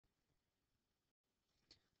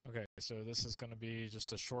Okay, so this is going to be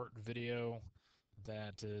just a short video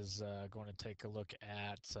that is going to take a look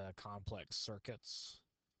at complex circuits.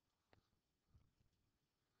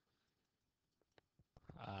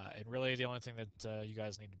 And really the only thing that you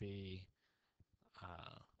guys need to be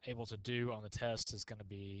able to do on the test is going to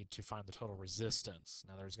be to find the total resistance.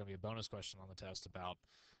 Now there's going to be a bonus question on the test about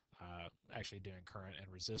actually doing current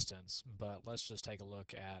and resistance, but let's just take a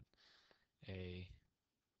look at a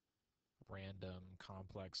random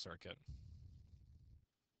complex circuit.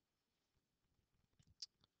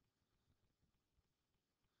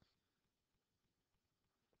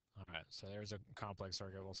 All right, so there's a complex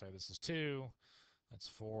circuit. We'll say this is 2, that's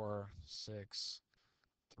 4, 6,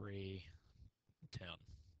 3, 10.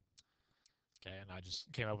 Okay, and I just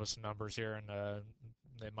came up with some numbers here, and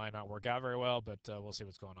they might not work out very well, but we'll see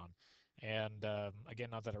what's going on. And again,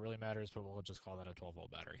 not that it really matters, but we'll just call that a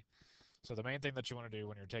 12-volt battery. So the main thing that you want to do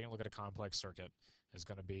when you're taking a look at a complex circuit is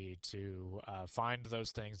going to be to find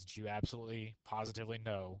those things that you absolutely, positively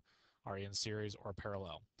know are in series or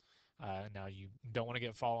parallel. Now you don't want to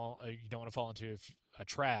you don't want to fall into a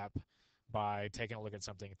trap by taking a look at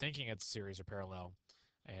something thinking it's series or parallel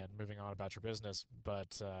and moving on about your business,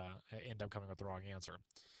 but end up coming with the wrong answer.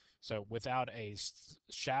 So without a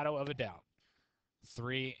shadow of a doubt,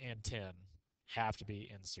 3 and 10 have to be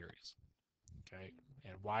in series. Okay,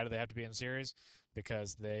 and why do they have to be in series?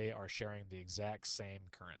 Because they are sharing the exact same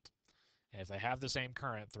current. And if they have the same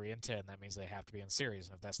current, 3 and 10, that means they have to be in series.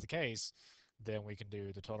 And if that's the case, then we can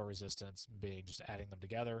do the total resistance being just adding them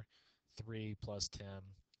together. 3 plus 10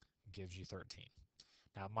 gives you 13.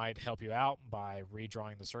 Now, it might help you out by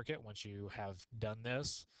redrawing the circuit once you have done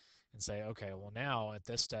this and say, okay, well, now at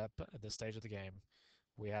this step, at this stage of the game,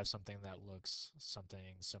 we have something that looks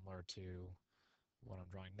something similar to what I'm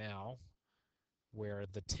drawing now, where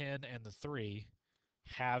the 10 and the 3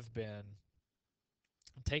 have been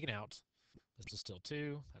taken out. This is still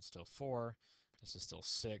 2, that's still 4, this is still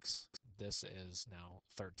 6, this is now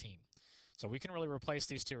 13. So we can really replace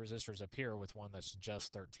these two resistors up here with one that's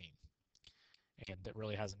just 13. And it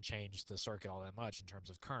really hasn't changed the circuit all that much in terms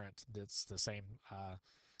of current. It's the same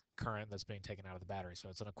current that's being taken out of the battery. So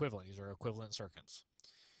it's an equivalent. These are equivalent circuits.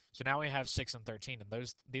 So now we have 6 and 13, and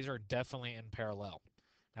these are definitely in parallel.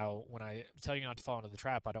 Now, when I tell you not to fall into the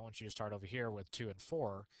trap, I don't want you to start over here with 2 and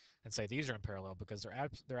 4 and say these are in parallel because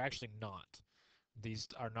they're actually not. These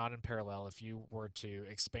are not in parallel. If you were to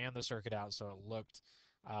expand the circuit out so it looked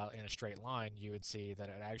in a straight line, you would see that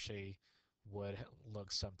it actually would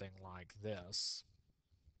look something like this.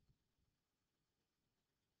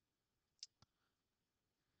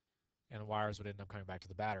 And the wires would end up coming back to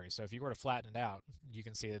the battery. So if you were to flatten it out, you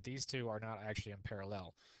can see that these two are not actually in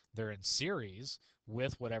parallel. They're in series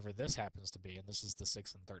with whatever this happens to be, and this is the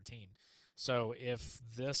 6 and 13. So if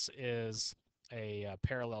this is a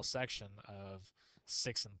parallel section of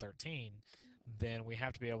 6 and 13, then we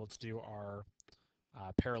have to be able to do our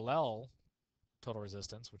parallel total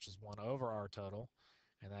resistance, which is 1 over R total,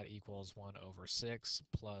 and that equals 1 over 6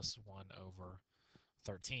 plus 1 over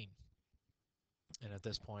 13. And at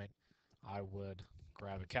this point, I would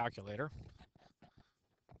grab a calculator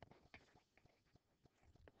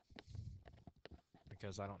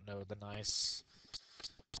because I don't know the nice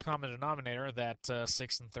common denominator that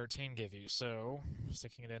 6 and 13 give you. So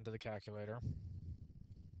sticking it into the calculator,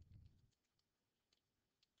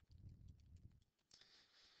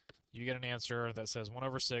 you get an answer that says 1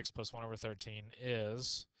 over 6 plus 1 over 13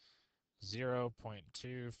 is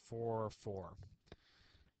 0.244.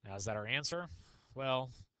 Now, is that our answer?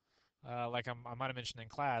 Well, like I might have mentioned in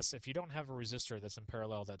class, if you don't have a resistor that's in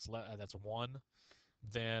parallel that's 1,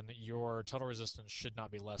 then your total resistance should not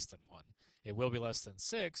be less than 1. It will be less than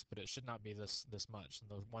 6, but it should not be this much. And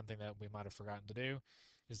the one thing that we might have forgotten to do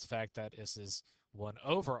is the fact that this is 1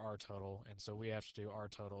 over R total, and so we have to do R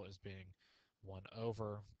total as being 1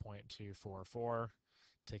 over 0.244,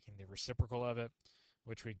 taking the reciprocal of it,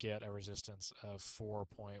 which we get a resistance of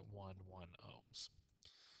 4.11 ohms.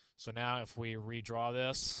 So now if we redraw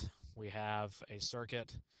this, we have a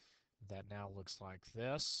circuit that now looks like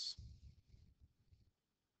this.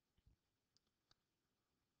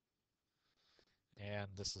 And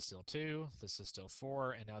this is still 2, this is still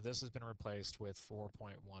 4, and now this has been replaced with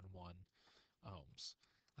 4.11 ohms.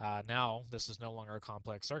 Now, this is no longer a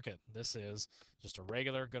complex circuit. This is just a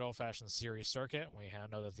regular, good old-fashioned series circuit. We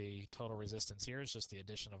know that the total resistance here is just the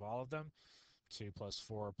addition of all of them. 2 plus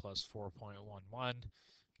 4 plus 4.11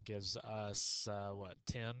 gives us,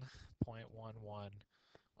 10.11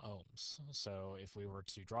 ohms. So if we were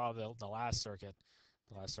to draw the last circuit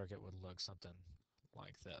would look something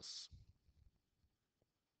like this.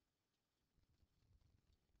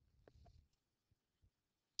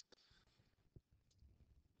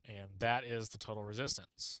 and that is the total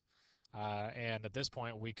resistance. And at this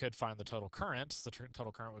point, we could find the total current. The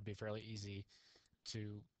total current would be fairly easy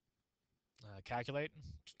to calculate.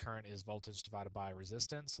 Current is voltage divided by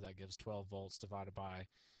resistance, so that gives 12 volts divided by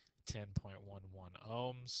 10.11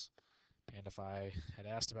 ohms. And if I had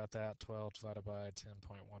asked about that, 12 divided by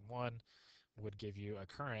 10.11 would give you a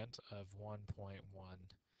current of 1.18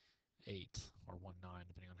 or 19,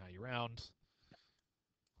 depending on how you round.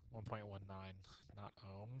 1.19, not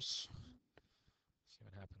ohms. See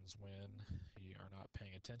what happens when you are not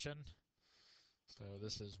paying attention. So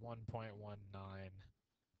this is 1.19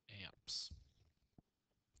 amps.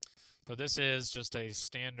 So this is just a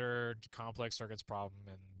standard complex circuits problem,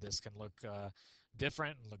 and this can look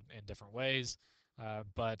different, look in different ways.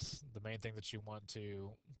 But the main thing that you want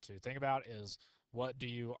to think about is, what do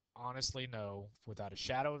you honestly know without a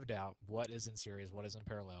shadow of a doubt what is in series, what is in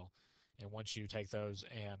parallel? And once you take those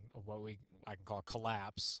and I can call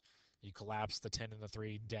collapse, you collapse the 10 and the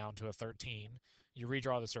 3 down to a 13, you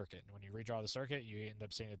redraw the circuit. And when you redraw the circuit, you end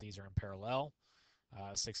up seeing that these are in parallel,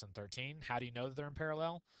 6 and 13. How do you know that they're in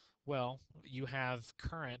parallel? Well, you have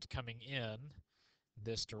current coming in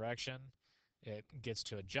this direction. It gets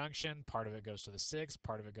to a junction. Part of it goes to the 6,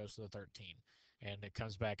 part of it goes to the 13. And it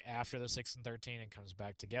comes back after the 6 and 13 and comes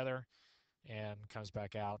back together and comes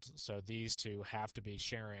back out. So these two have to be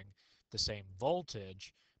sharing the same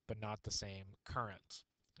voltage, but not the same current.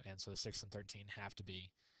 And so the 6 and 13 have to be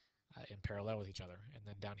in parallel with each other. And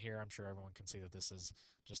then down here, I'm sure everyone can see that this is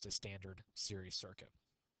just a standard series circuit.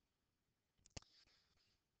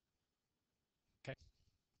 Okay,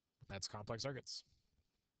 that's complex circuits.